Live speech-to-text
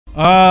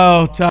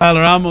Oh,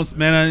 Tyler,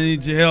 man, I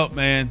need your help,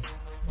 man.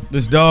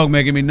 This dog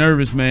making me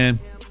nervous, man.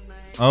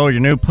 Oh, your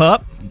new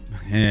pup?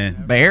 Yeah.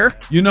 Bear?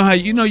 You know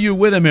you're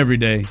with him every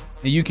day,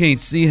 and you can't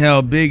see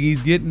how big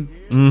he's getting?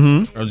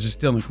 Mm-hmm. I was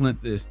just telling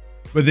Clint this.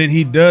 But then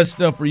he does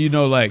stuff where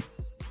like,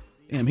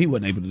 damn, he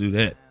wasn't able to do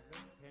that.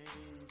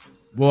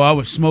 Well, I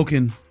was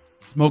smoking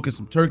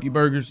some turkey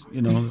burgers,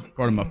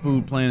 part of my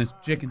food plan is some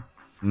chicken.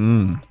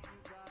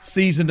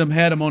 Seasoned them,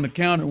 had them on the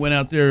counter, went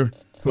out there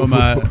for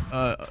my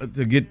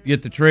to get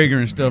the Traeger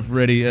and stuff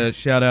ready.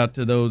 Shout out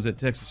to those at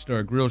Texas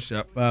Star Grill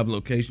Shop, 5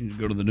 locations. You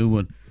go to the new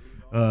one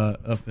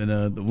up in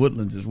the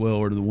Woodlands as well,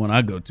 or the one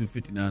I go to,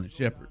 59 in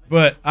Shepherd.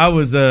 But I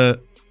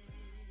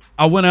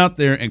went out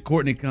there and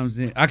Courtney comes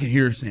in. I can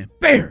hear her saying,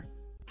 Bear,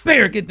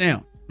 get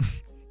down.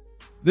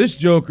 This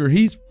joker,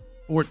 he's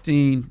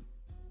 14,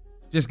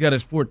 just got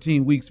his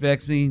 14 weeks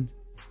vaccines.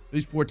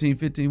 He's 14,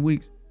 15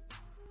 weeks.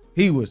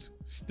 He was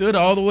stood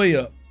all the way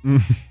up.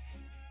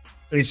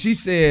 And she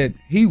said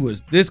he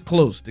was this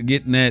close to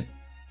getting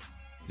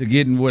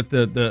what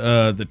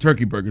the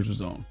turkey burgers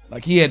was on.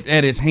 Like he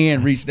had his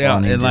hand reached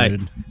out and like,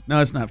 dude. No,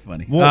 it's not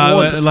funny.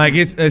 Like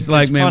it's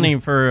like, it's man, funny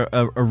for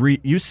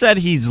you said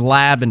he's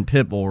lab and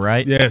pit bull,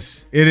 right?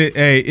 Yes,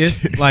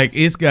 it's like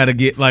it's got to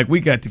get like we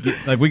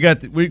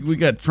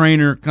got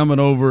trainer coming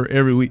over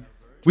every week.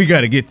 We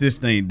got to get this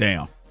thing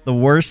down. The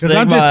worst thing,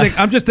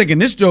 I'm just thinking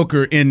this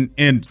joker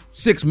in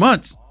 6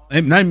 months,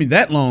 not even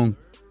that long.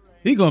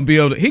 He gonna be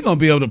able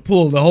to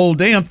pull the whole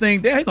damn thing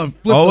down. He gonna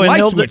flip the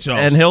light switch off,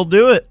 and he'll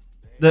do it.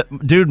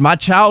 Dude, my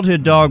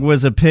childhood dog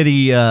was a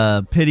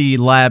pity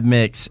lab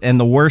mix, and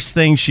the worst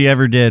thing she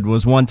ever did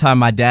was one time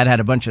my dad had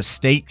a bunch of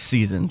steaks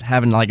seasoned,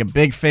 having like a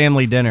big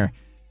family dinner.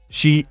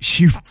 She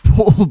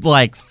pulled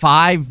like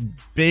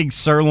 5 big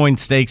sirloin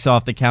steaks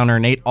off the counter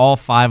and ate all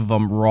 5 of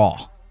them raw.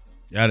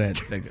 Yeah,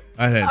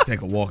 I had to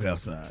take a walk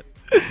outside.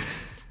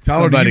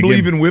 Tyler, do you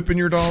believe in whipping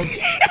your dog?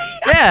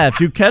 Yeah, if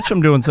you catch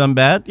them doing something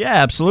bad, yeah,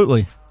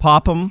 absolutely.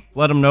 Pop them,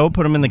 let them know,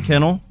 put them in the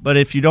kennel. But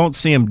if you don't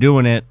see them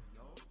doing it,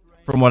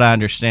 from what I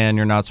understand,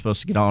 you're not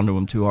supposed to get onto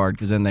them too hard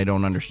because then they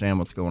don't understand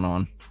what's going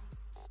on.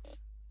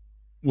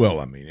 Well,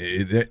 I mean,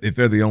 if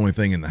they're the only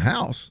thing in the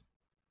house.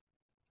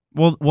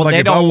 Well,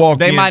 like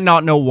they might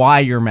not know why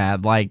you're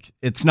mad. Like,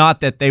 it's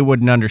not that they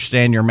wouldn't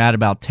understand you're mad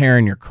about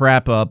tearing your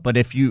crap up, but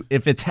if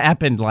it's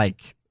happened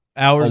like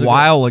hours a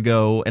while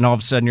ago and all of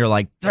a sudden you're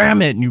like,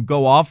 damn it, and you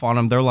go off on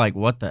them, they're like,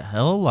 what the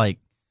hell? Like,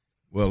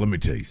 well, let me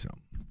tell you something.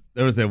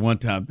 There was that one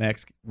time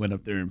Max went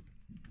up there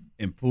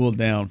and pulled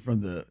down from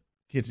the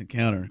kitchen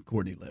counter,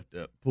 Courtney left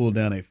up, pulled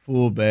down a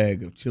full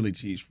bag of chili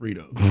cheese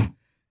Fritos.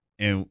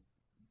 And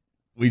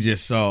we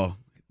just saw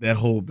that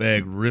whole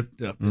bag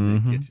ripped up in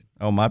the kitchen.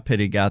 Oh, my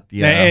pity got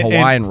the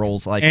Hawaiian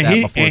rolls like that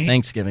before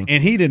Thanksgiving.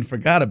 And he didn't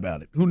forgot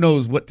about it. Who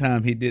knows what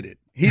time he did it.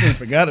 He didn't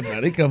forgot about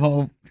it. He come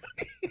home,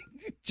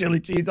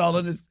 chili cheese all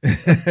in his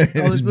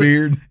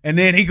beard. And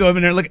then he go over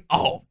there and look,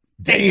 oh,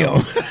 damn.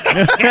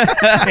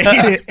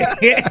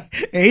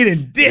 he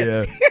didn't dip.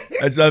 Yeah.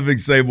 That's nothing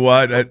to say,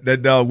 boy.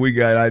 That dog we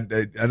got, I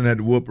done had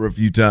to whoop her a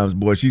few times,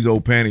 boy. She's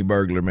old panty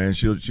burglar, man.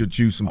 She'll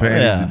chew some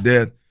panties to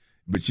death.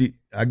 But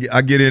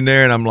I get in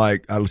there and I'm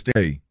like, I'll stay.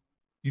 Hey,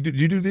 you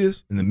do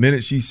this? And the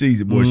minute she sees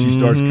it, boy, she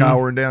starts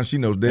cowering down. She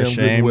knows damn good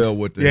and well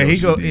what the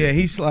hell she did.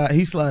 He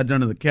slides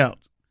under the couch.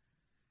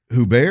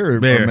 Who, Bear or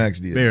Max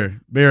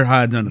did? Bear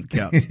hides under the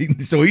couch.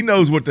 So he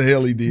knows what the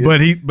hell he did.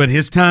 But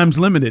his time's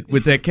limited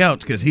with that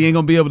couch because he ain't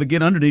gonna be able to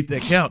get underneath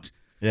that couch.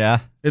 Yeah,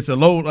 it's a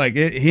low. Like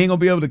he ain't gonna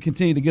be able to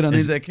continue to get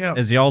underneath that couch.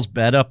 Is y'all's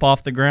bed up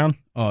off the ground?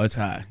 Oh, it's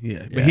high.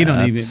 Yeah, but he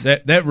don't even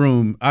that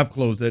room. I've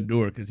closed that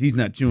door because he's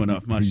not chewing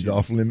off my shoes. He's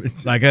off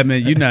limits. Like I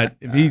mean,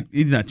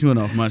 he's not chewing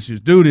off my shoes.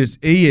 Dude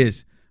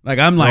is like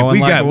I'm like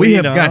we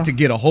have got to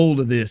get a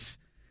hold of this.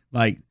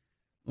 Like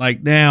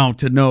now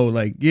to know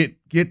like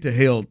get to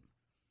hell.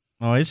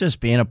 Oh, he's just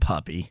being a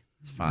puppy.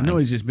 It's fine. I know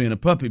he's just being a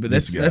puppy, but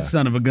that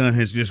son of a gun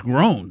has just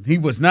grown. He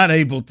was not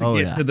able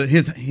to get to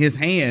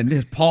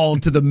his paw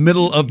to the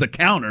middle of the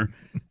counter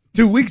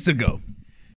 2 weeks ago.